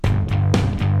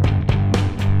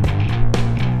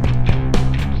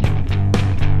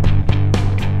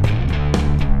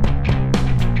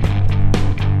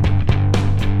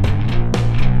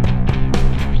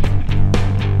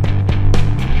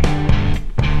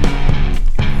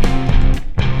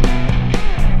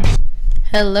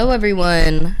Hello,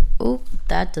 everyone. Oh,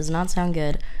 that does not sound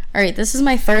good. All right, this is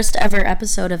my first ever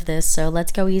episode of this, so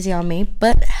let's go easy on me.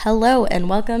 But hello, and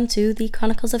welcome to the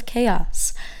Chronicles of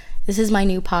Chaos. This is my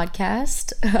new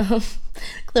podcast.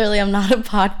 Clearly, I'm not a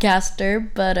podcaster,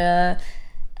 but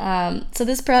so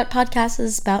this podcast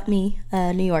is about me,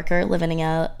 a New Yorker living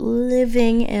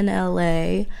in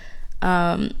LA,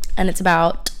 and it's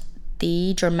about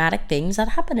the dramatic things that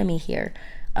happen to me here.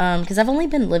 Because I've only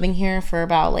been living here for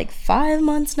about like 5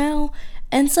 months now,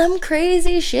 and some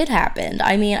crazy shit happened.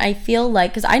 I mean, I feel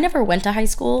like, because I never went to high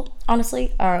school,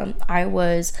 honestly. I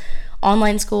was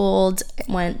online schooled,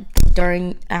 went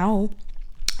during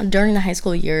the high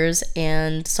school years,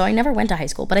 and so I never went to high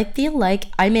school. But I feel like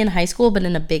I'm in high school, but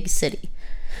in a big city,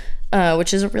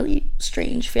 which is a really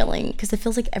strange feeling, because it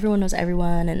feels like everyone knows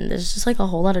everyone, and there's just like a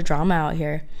whole lot of drama out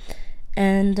here.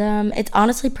 And it's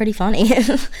honestly pretty funny.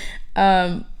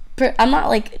 I'm not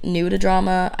like new to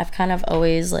drama. I've kind of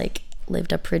always like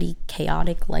lived a pretty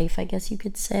chaotic life, I guess you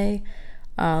could say.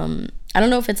 I don't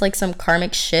know if it's like some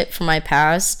karmic shit from my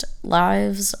past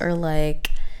lives, or like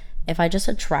if I just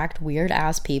attract weird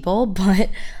ass people, but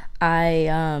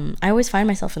I always find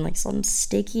myself in like some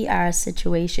sticky ass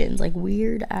situations, like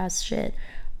weird ass shit.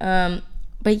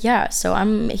 But yeah, so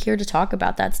I'm here to talk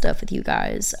about that stuff with you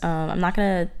guys. I'm not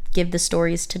gonna give the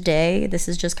stories today. This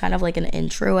is just kind of like an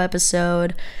intro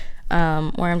episode,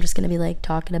 where I'm just gonna be like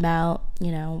talking about,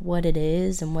 what it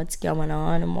is and what's going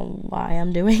on and why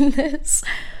I'm doing this.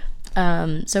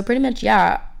 So pretty much,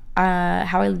 yeah,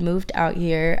 how I moved out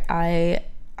here. I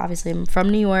obviously am from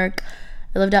New York.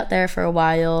 I lived out there for a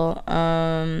while,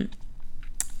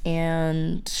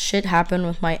 and shit happened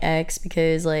with my ex,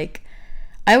 because like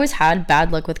I always had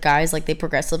bad luck with guys. Like, they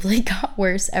progressively got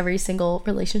worse every single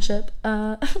relationship.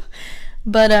 But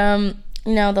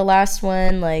the last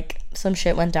one, like, some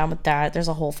shit went down with that. There's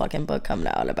a whole fucking book coming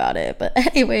out about it. But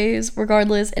anyways,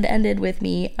 regardless, it ended with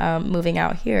me moving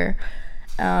out here.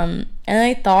 And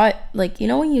I thought, like,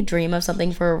 when you dream of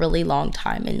something for a really long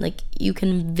time and, like, you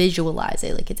can visualize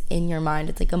it, like, it's in your mind.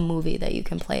 It's like a movie that you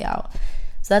can play out.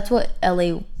 So that's what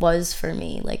LA was for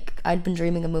me. Like, I'd been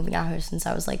dreaming of moving out here since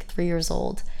I was like 3 years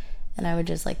old, and I would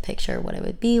just like picture what it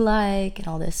would be like and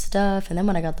all this stuff. And then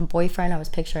when I got the boyfriend, I was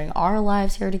picturing our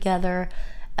lives here together.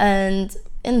 And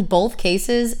in both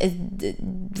cases,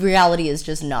 reality is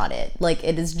just not it. Like,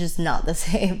 it is just not the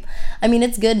same. I mean,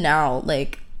 it's good now.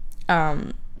 Like,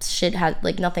 shit had,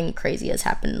 like, nothing crazy has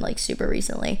happened like super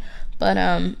recently, but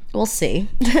we'll see.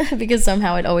 Because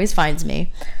somehow it always finds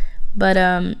me. But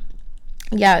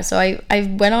yeah, so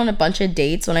I went on a bunch of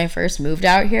dates when I first moved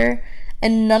out here,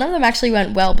 and none of them actually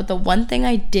went well. But the one thing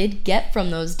I did get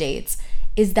from those dates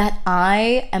is that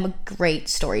I am a great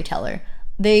storyteller.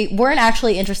 They weren't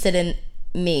actually interested in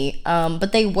me,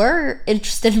 but they were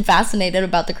interested and fascinated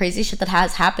about the crazy shit that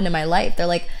has happened in my life. They're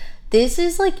like, this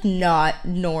is like not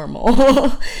normal.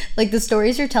 Like, the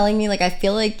stories you're telling me, like, I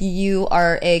feel like you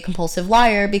are a compulsive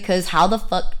liar, because how the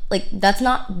fuck, like,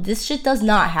 this shit does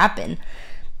not happen.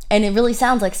 And it really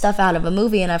sounds like stuff out of a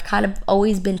movie, and I've kind of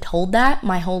always been told that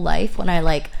my whole life when I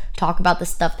like talk about the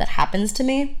stuff that happens to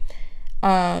me.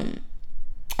 And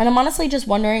I'm honestly just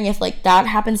wondering if like that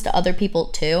happens to other people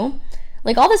too.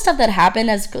 Like, all the stuff that happened,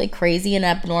 as like crazy and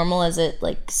abnormal as it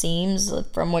like seems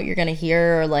from what you're gonna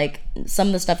hear, or like some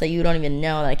of the stuff that you don't even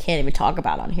know that I can't even talk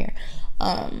about on here.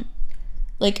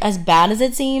 Like, as bad as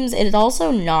it seems, it is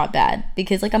also not bad,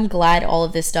 because like I'm glad all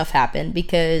of this stuff happened,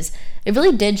 because it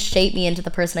really did shape me into the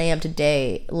person I am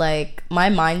today. Like, my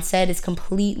mindset is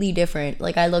completely different.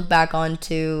 Like, I look back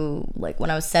onto like when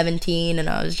I was 17, and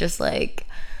I was just like,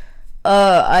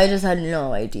 I just had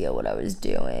no idea what I was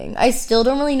doing. I still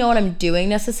don't really know what I'm doing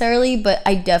necessarily, but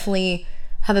I definitely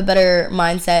have a better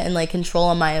mindset and like control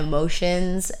on my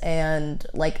emotions, and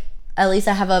like at least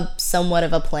I have a somewhat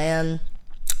of a plan,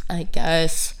 I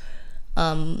guess.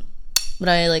 But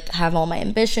I like have all my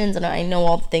ambitions, and I know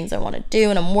all the things I want to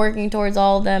do, and I'm working towards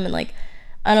all of them. And like,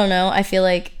 I don't know, I feel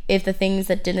like if the things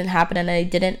that didn't happen, and I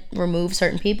didn't remove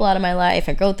certain people out of my life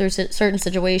and go through certain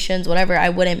situations, whatever, I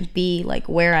wouldn't be like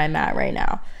where I'm at right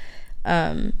now.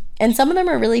 And some of them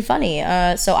are really funny.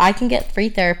 So I can get free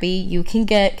therapy, you can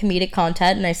get comedic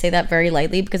content, and I say that very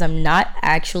lightly because I'm not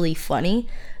actually funny.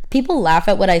 People laugh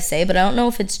at what I say, but I don't know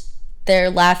if they're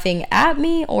laughing at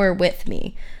me or with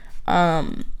me.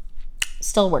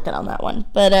 Still working on that one.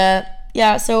 But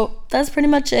yeah, so that's pretty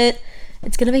much it.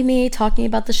 It's gonna be me talking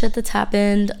about the shit that's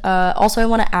happened. Also, I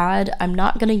want to add, I'm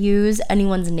not gonna use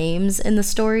anyone's names in the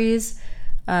stories.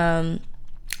 I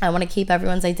want to keep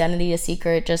everyone's identity a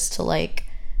secret, just to like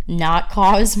not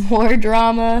cause more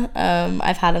drama.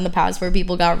 I've had in the past where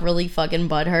people got really fucking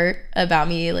butthurt about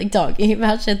me like talking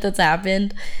about shit that's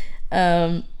happened.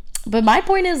 But my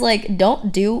point is, like,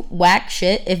 don't do whack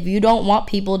shit if you don't want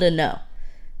people to know.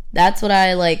 That's what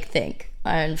I like think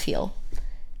and feel.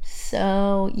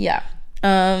 So yeah.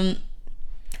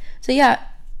 So yeah,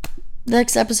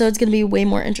 next episode's gonna be way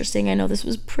more interesting. I know this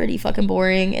was pretty fucking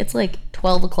boring. It's like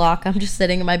 12 o'clock. I'm just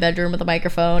sitting in my bedroom with a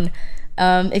microphone.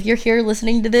 If you're here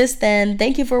listening to this, then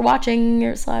thank you for watching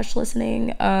 /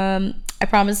 listening. I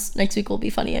promise next week will be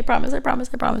funny. I promise.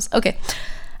 Okay.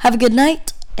 Have a good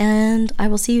night, and I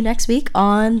will see you next week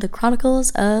on the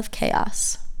Chronicles of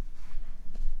Chaos.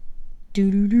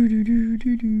 Do do do do do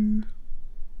do do.